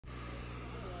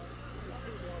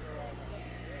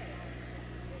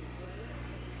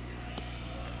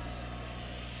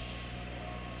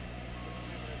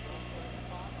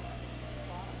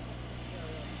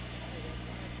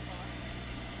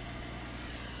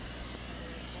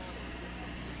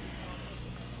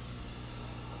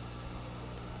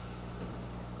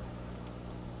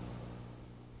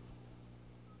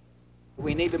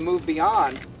We need to move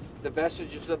beyond the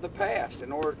vestiges of the past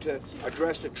in order to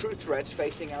address the true threats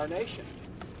facing our nation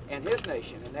and his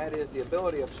nation, and that is the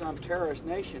ability of some terrorist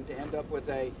nation to end up with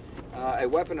a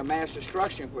weapon of mass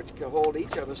destruction which could hold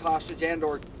each of us hostage and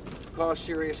or cause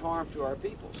serious harm to our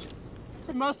peoples. What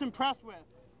are you most impressed with?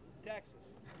 Texas.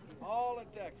 All in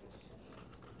Texas.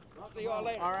 See you all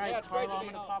later. All right, yeah, Carlo, I'm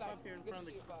going to pop up here in front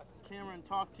of the camera and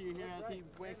talk to you here as he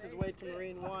makes his way to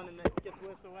Marine One and then gets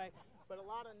whisked away. But a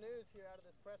lot of news here out of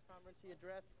this press conference. He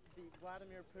addressed the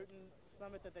Vladimir Putin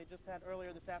summit that they just had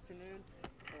earlier this afternoon.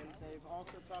 And they've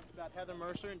also talked about Heather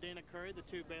Mercer and Dana Curry, the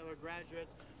two Baylor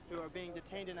graduates who are being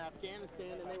detained in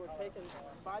Afghanistan. And they were taken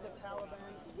by the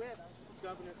Taliban with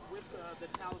the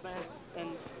Taliban and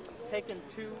taken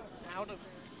out of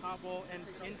Kabul and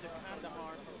into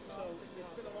Kandahar. So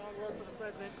it's been a long road for the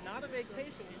president. Not a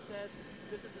vacation, he says.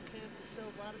 This is a chance to show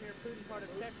Vladimir Putin part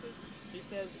of Texas. He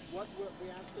says we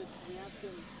asked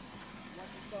him what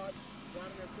he thought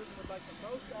Vladimir Putin would like the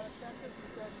most out of Texas. He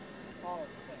said all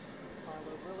of Texas.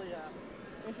 Carlo, really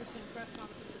interesting press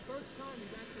conference. It's the first time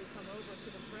he's actually come over to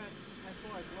the press as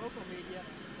far as local media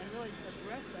and really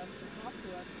addressed us and talked to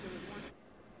us. It was